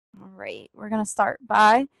All right, we're going to start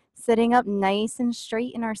by sitting up nice and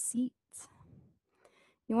straight in our seat.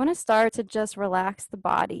 You want to start to just relax the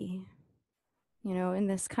body, in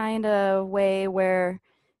this kind of way where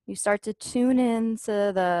you start to tune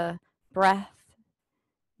into the breath.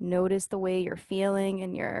 Notice the way you're feeling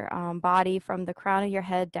in your body from the crown of your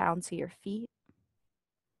head down to your feet.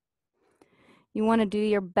 You want to do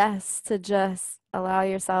your best to just allow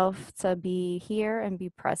yourself to be here and be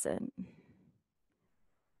present.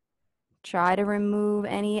 Try to remove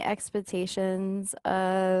any expectations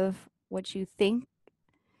of what you think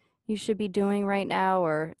you should be doing right now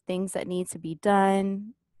or things that need to be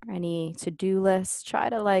done, or any to-do lists. Try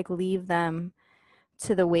to leave them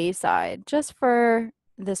to the wayside just for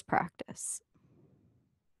this practice.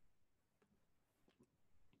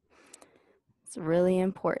 It's really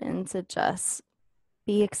important to just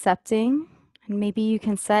be accepting, and maybe you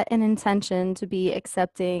can set an intention to be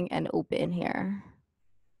accepting and open here.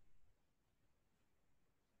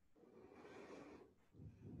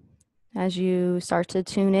 As you start to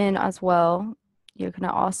tune in as well, you're going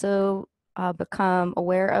to also become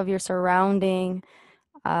aware of your surrounding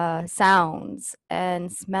sounds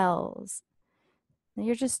and smells. And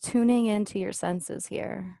you're just tuning into your senses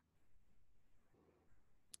here.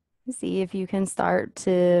 See if you can start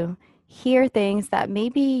to hear things that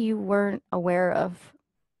maybe you weren't aware of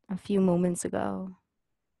a few moments ago.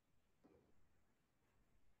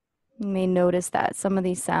 You may notice that some of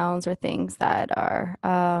these sounds are things that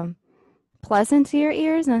are pleasant to your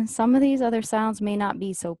ears, and some of these other sounds may not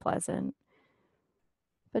be so pleasant.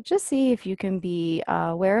 But just see if you can be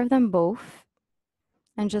aware of them both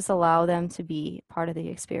and just allow them to be part of the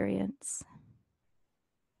experience.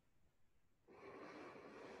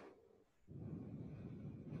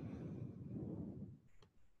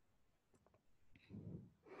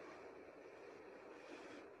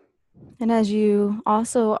 And as you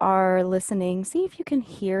also are listening, see if you can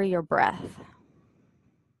hear your breath.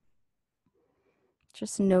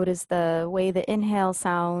 Just notice the way the inhale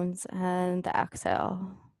sounds and the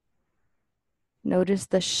exhale. Notice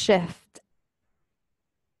the shift.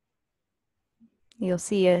 You'll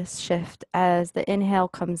see a shift as the inhale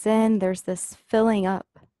comes in. There's this filling up.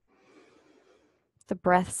 The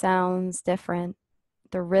breath sounds different.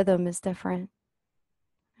 The rhythm is different.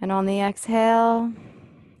 And on the exhale,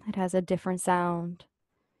 it has a different sound.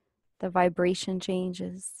 The vibration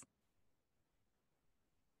changes.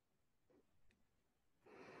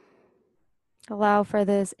 Allow for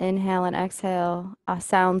this inhale and exhale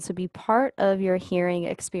sound to be part of your hearing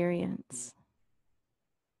experience.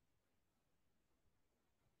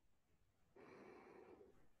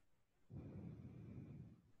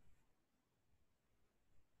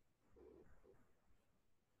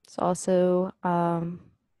 It's also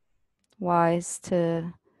wise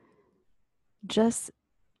to just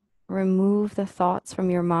remove the thoughts from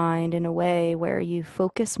your mind in a way where you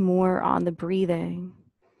focus more on the breathing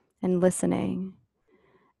and listening,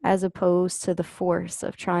 as opposed to the force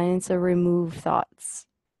of trying to remove thoughts.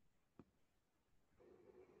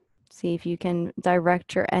 See if you can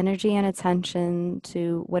direct your energy and attention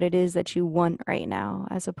to what it is that you want right now,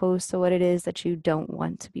 as opposed to what it is that you don't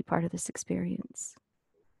want to be part of this experience.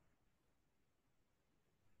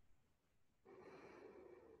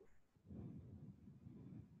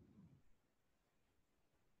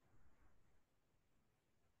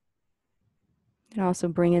 And also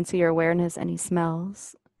bring into your awareness any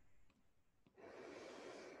smells.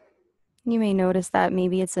 You may notice that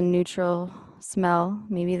maybe it's a neutral smell,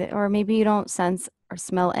 or maybe you don't sense or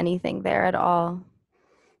smell anything there at all.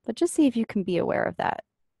 But just see if you can be aware of that.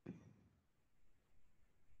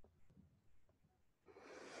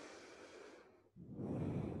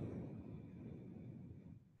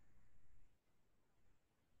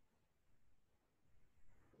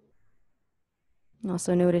 And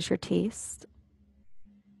also notice your taste.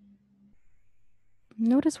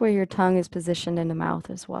 Notice where your tongue is positioned in the mouth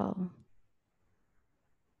as well.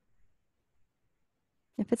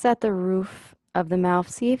 If it's at the roof of the mouth,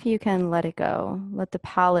 see if you can let it go. Let the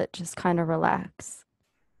palate just kind of relax.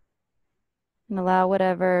 And allow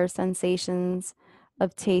whatever sensations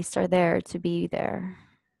of taste are there to be there.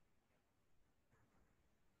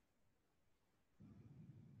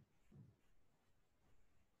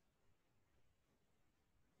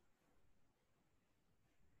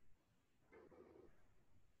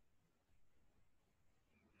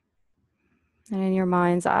 And in your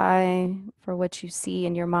mind's eye, for what you see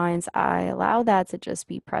in your mind's eye, allow that to just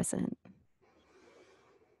be present.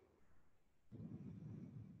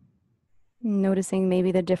 Noticing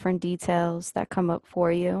maybe the different details that come up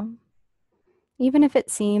for you. Even if it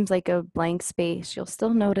seems like a blank space, you'll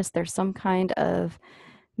still notice there's some kind of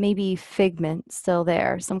maybe figment still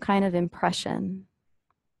there, some kind of impression.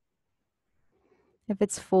 If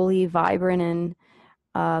it's fully vibrant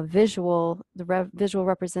and visual, the visual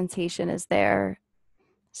representation is there.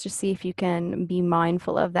 Let's just see if you can be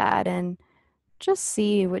mindful of that and just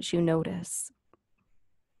see what you notice.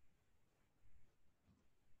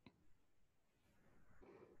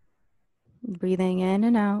 Breathing in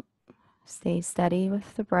and out. Stay steady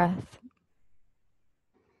with the breath.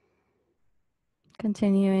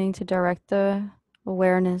 Continuing to direct the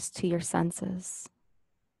awareness to your senses.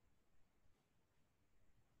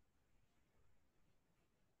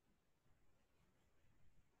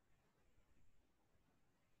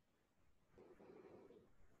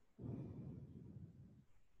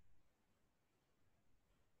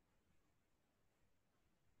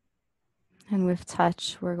 And with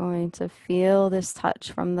touch, we're going to feel this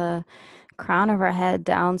touch from the crown of our head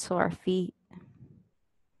down to our feet.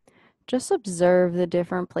 Just observe the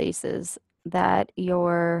different places that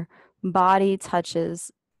your body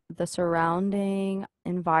touches the surrounding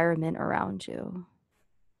environment around you.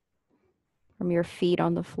 From your feet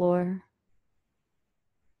on the floor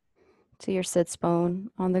to your sits bone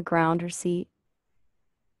on the ground or seat.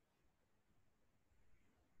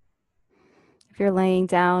 If you're laying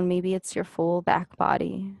down, maybe it's your full back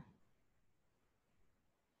body.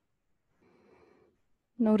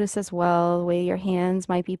 Notice as well the way your hands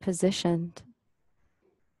might be positioned.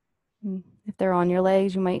 If they're on your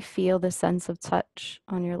legs, you might feel the sense of touch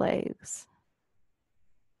on your legs.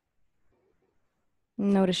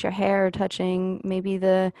 Notice your hair touching maybe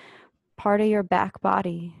the part of your back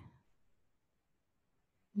body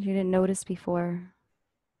you didn't notice before.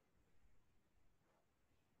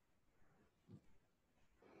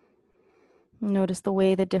 Notice the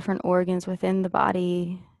way the different organs within the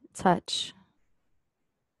body touch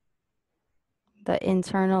the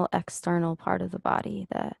internal, external part of the body,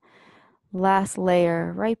 the last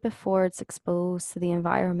layer right before it's exposed to the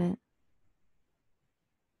environment.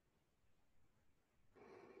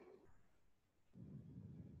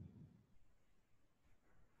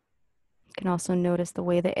 You can also notice the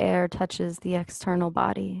way the air touches the external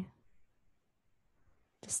body.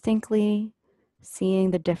 Distinctly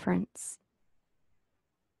seeing the difference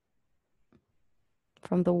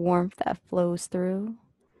from the warmth that flows through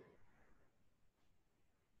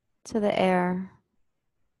to the air.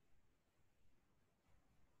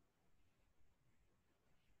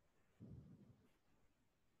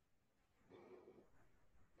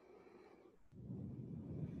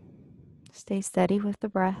 Stay steady with the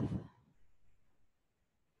breath,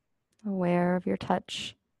 aware of your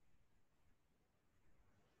touch,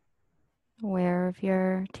 aware of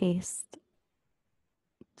your taste,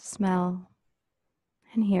 smell,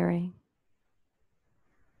 and hearing.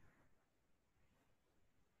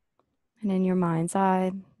 And in your mind's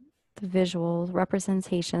eye, the visual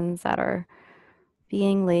representations that are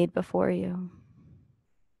being laid before you.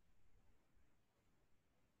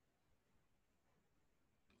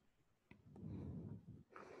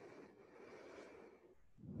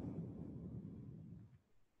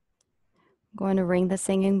 I'm going to ring the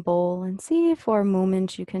singing bowl and see if for a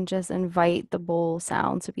moment you can just invite the bowl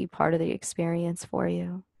sound to be part of the experience for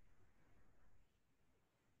you.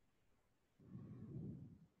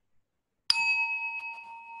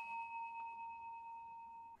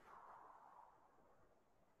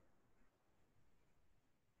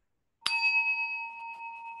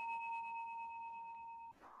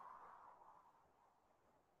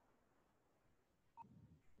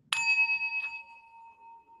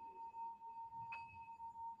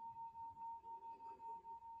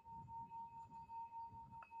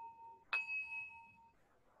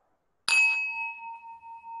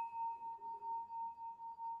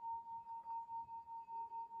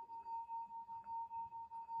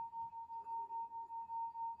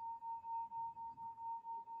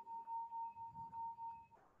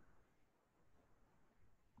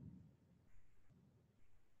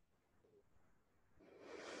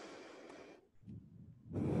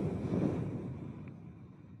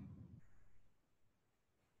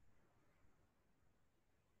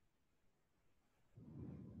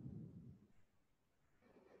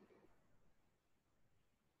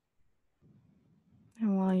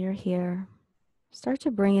 And while you're here, start to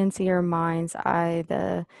bring into your mind's eye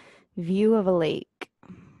the view of a lake.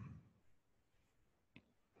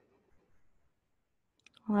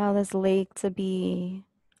 Allow this lake to be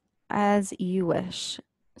as you wish.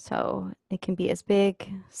 So it can be as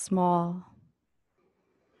big, small.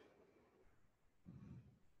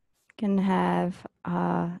 It can have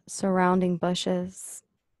surrounding bushes.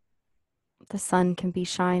 The sun can be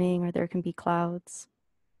shining or there can be clouds.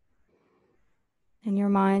 In your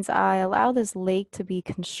mind's eye, allow this lake to be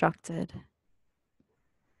constructed.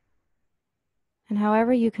 And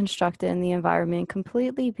however you construct it in the environment,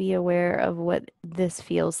 completely be aware of what this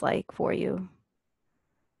feels like for you.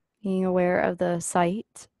 Being aware of the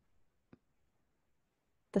sight,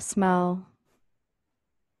 the smell,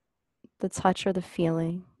 the touch or the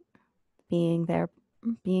feeling, being there,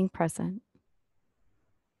 being present.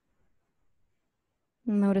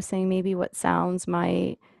 Noticing maybe what sounds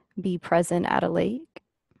might be present at a lake.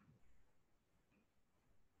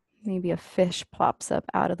 Maybe a fish plops up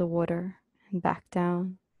out of the water and back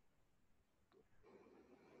down.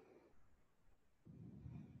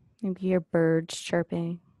 Maybe your birds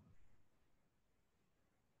chirping.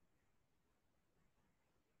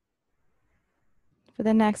 For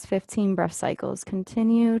the next 15 breath cycles,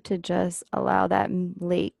 continue to just allow that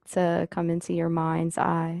lake to come into your mind's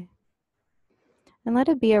eye. And let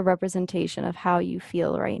it be a representation of how you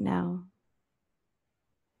feel right now.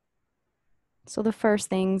 So the first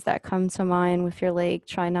things that come to mind with your lake,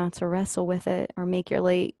 try not to wrestle with it or make your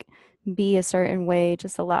lake be a certain way.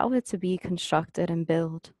 Just allow it to be constructed and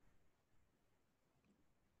build.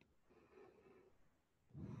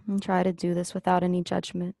 And try to do this without any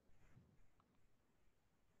judgment.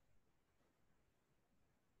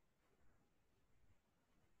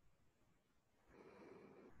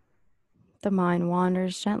 The mind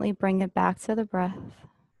wanders, gently bring it back to the breath.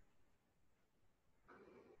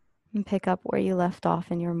 And pick up where you left off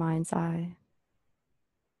in your mind's eye.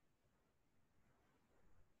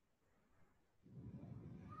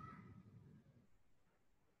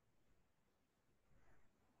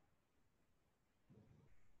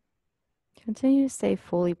 Continue to stay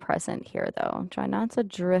fully present here, though. Try not to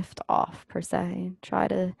drift off, per se. Try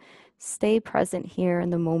to stay present here in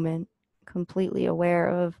the moment, completely aware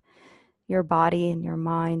of your body and your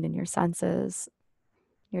mind and your senses.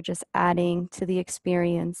 You're just adding to the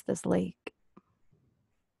experience, this lake.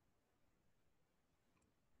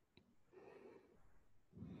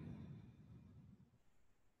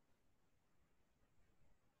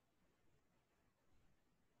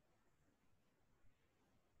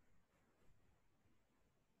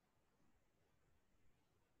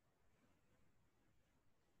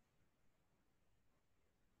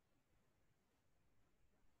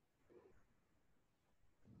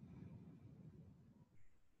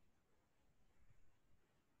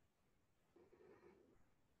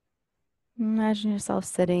 Imagine yourself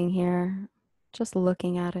sitting here, just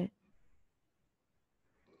looking at it.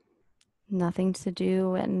 Nothing to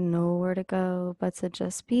do and nowhere to go, but to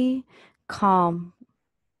just be calm,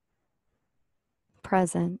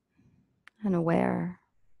 present, and aware.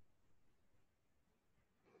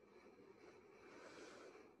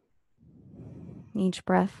 Each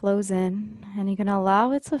breath flows in, and you can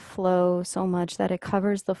allow it to flow so much that it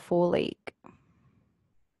covers the full lake,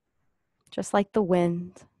 just like the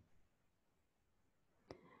wind.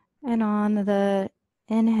 And on the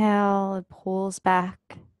inhale, it pulls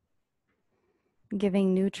back,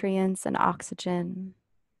 giving nutrients and oxygen.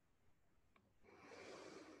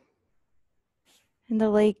 And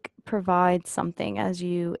the lake provides something as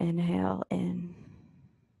you inhale in.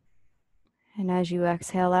 And as you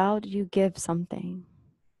exhale out, you give something.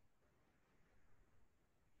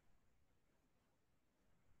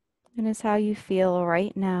 And it's how you feel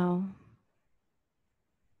right now.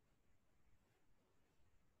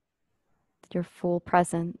 Your full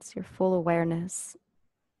presence, your full awareness,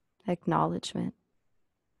 acknowledgement.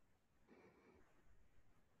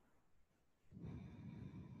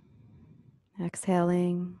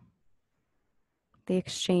 Exhaling, the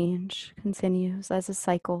exchange continues as a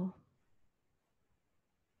cycle.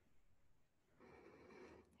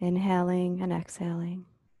 Inhaling and exhaling.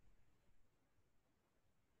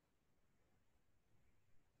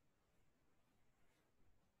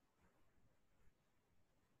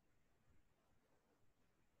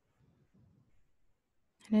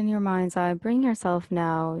 And in your mind's eye, bring yourself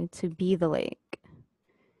now to be the lake,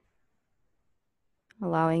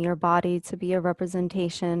 allowing your body to be a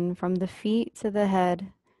representation from the feet to the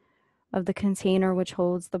head of the container which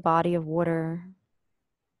holds the body of water.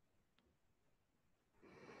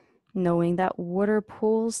 Knowing that water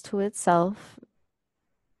pools to itself,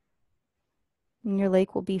 and your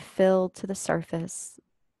lake will be filled to the surface,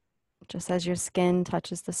 just as your skin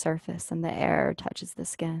touches the surface and the air touches the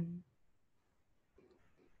skin.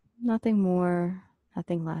 Nothing more,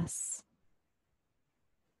 nothing less.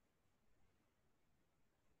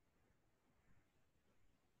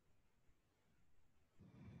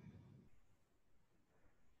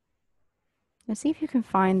 Now see if you can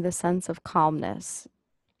find the sense of calmness.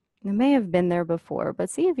 It may have been there before,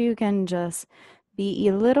 but see if you can just be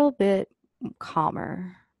a little bit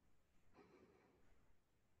calmer.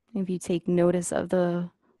 If you take notice of the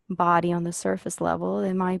body on the surface level,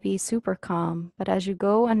 it might be super calm, but as you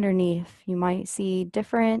go underneath, you might see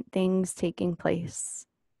different things taking place.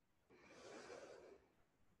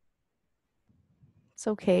 It's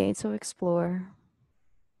okay to explore.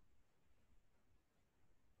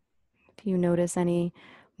 If you notice any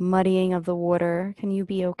muddying of the water, can you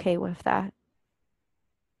be okay with that?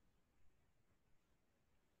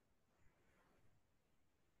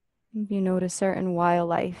 If you notice certain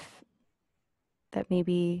wildlife that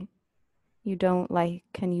maybe you don't like,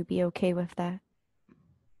 can you be okay with that?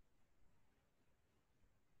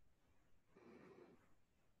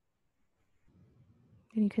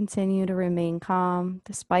 Can you continue to remain calm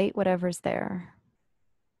despite whatever's there?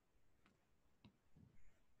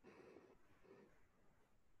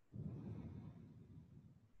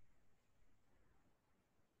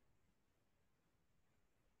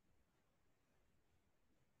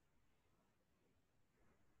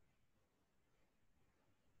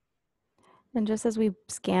 And just as we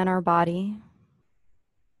scan our body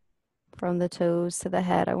from the toes to the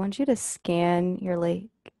head, I want you to scan your lake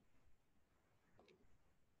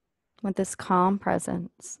with this calm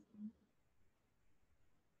presence.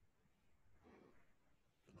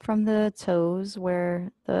 From the toes,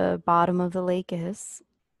 where the bottom of the lake is,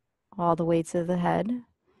 all the way to the head,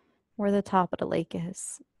 where the top of the lake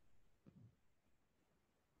is.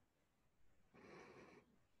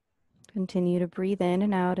 Continue to breathe in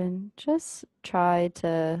and out and just try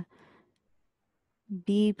to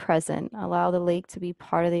be present. Allow the lake to be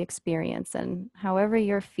part of the experience. And however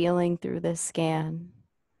you're feeling through this scan,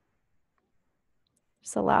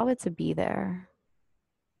 just allow it to be there.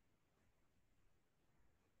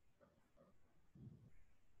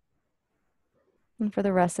 And for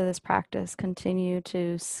the rest of this practice, continue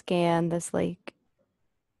to scan this lake.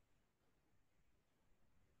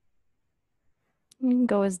 You can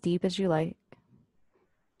go as deep as you like.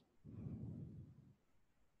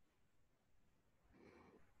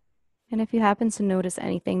 And if you happen to notice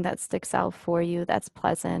anything that sticks out for you that's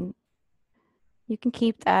pleasant, you can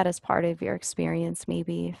keep that as part of your experience,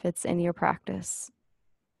 maybe if it's in your practice.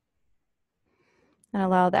 And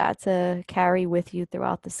allow that to carry with you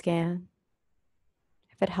throughout the scan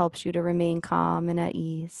if it helps you to remain calm and at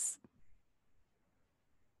ease.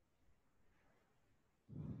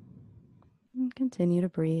 And continue to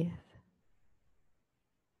breathe.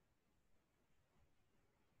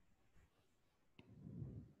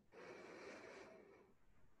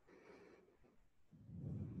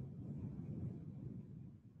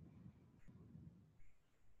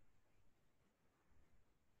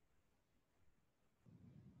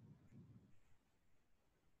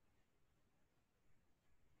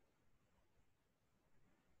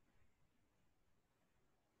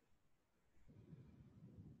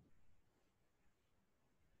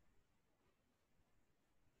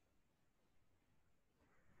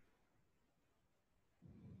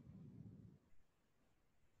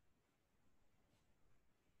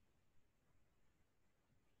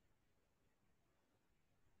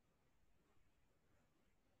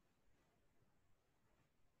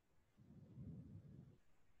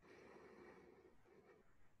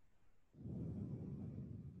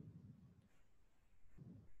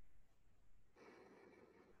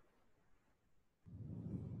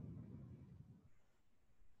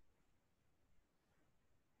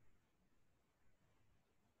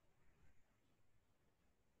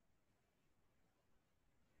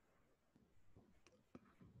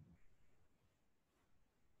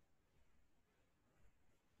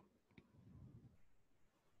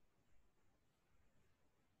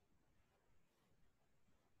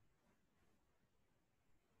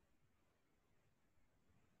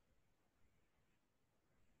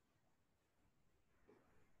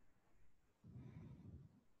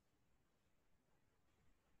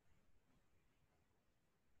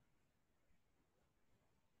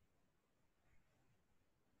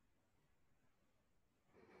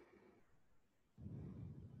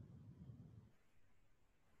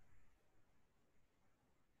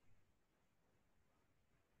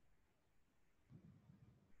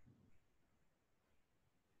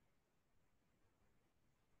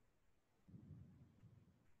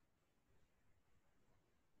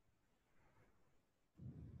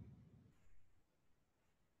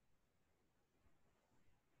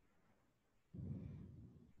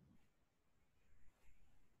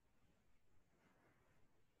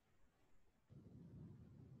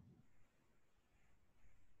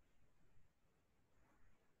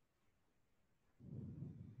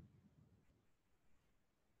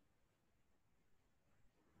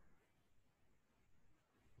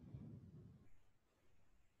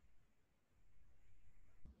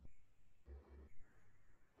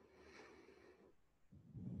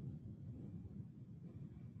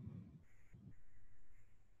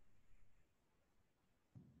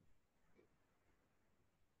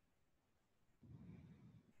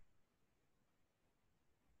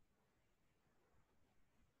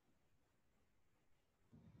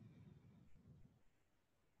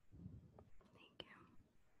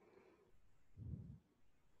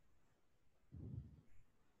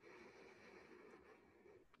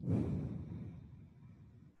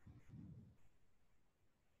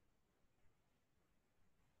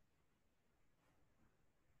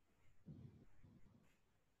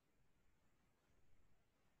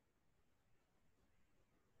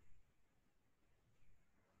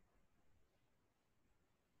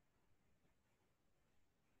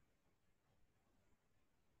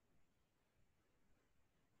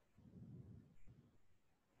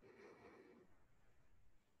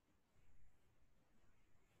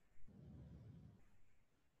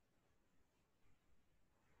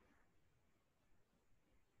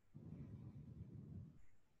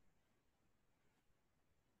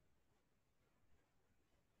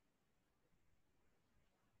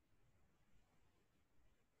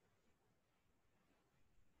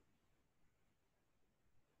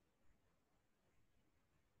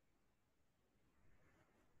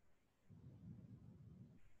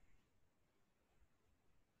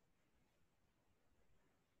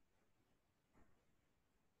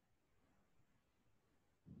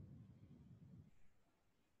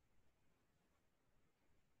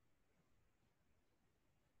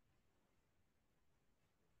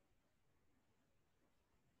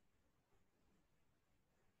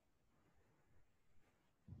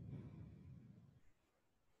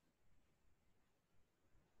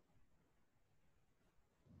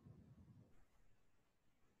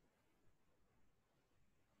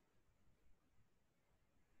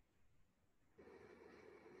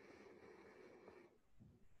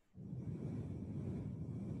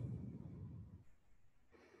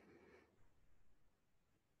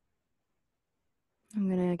 I'm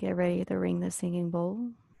going to get ready to ring the singing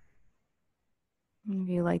bowl. If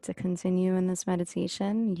you'd like to continue in this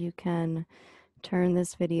meditation, you can turn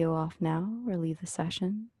this video off now or leave the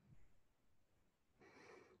session.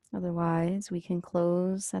 Otherwise, we can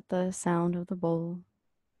close at the sound of the bowl.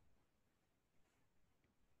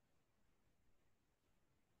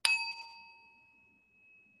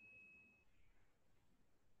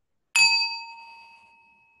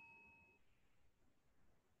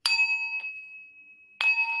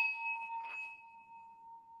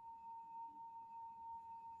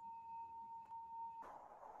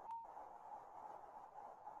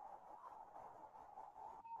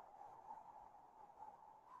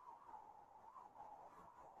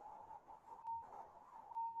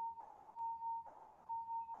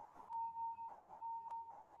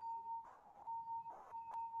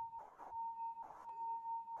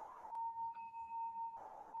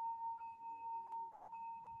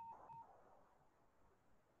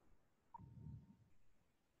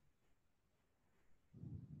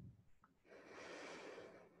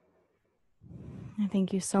 I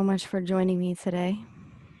thank you so much for joining me today.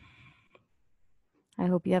 I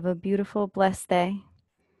hope you have a beautiful, blessed day.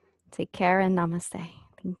 Take care and namaste.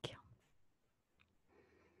 Thank you.